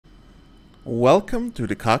Welcome to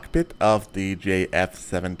the cockpit of the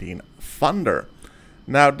JF-17 Thunder.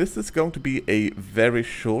 Now this is going to be a very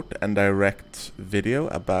short and direct video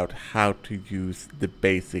about how to use the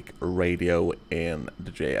basic radio in the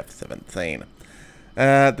JF-17.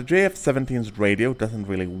 The JF-17's radio doesn't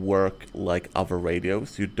really work like other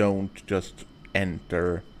radios. You don't just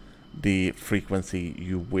enter the frequency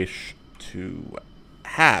you wish to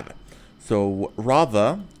have. So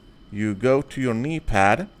rather, you go to your knee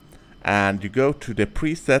pad and you go to the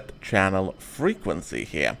preset channel frequency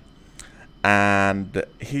here. And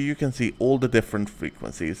here you can see all the different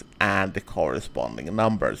frequencies and the corresponding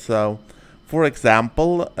numbers. So, for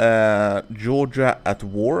example, Georgia at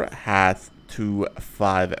War has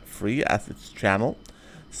 253 as its channel.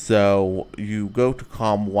 So you go to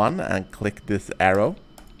COM1 and click this arrow.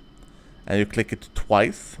 And you click it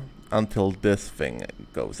twice until this thing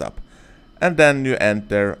goes up. And then you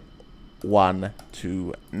enter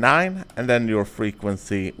 129, and then your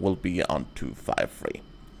frequency will be on 253.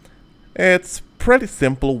 It's pretty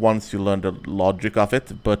simple once you learn the logic of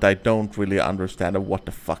it, but I don't really understand what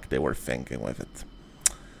the fuck they were thinking with it.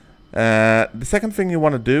 The second thing you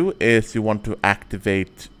want to do is you want to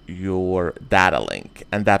activate your data link,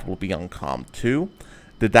 and that will be on COM2.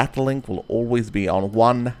 The data link will always be on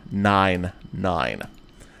 199.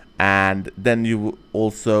 And then you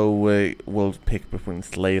also will pick between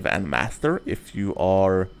slave and master if you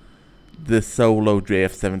are the solo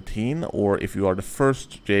JF-17, or if you are the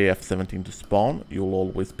first JF-17 to spawn, you'll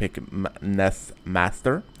always pick NES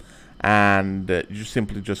master. And you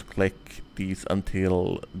simply just click these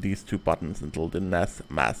two buttons until the NES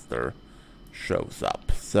master shows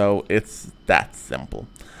up. So it's that simple.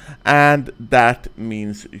 And that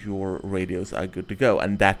means your radios are good to go,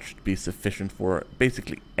 and that should be sufficient for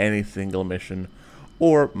basically any single mission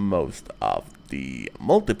or most of the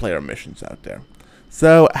multiplayer missions out there.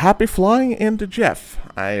 So happy flying into Jeff.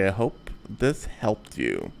 I hope this helped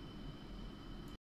you.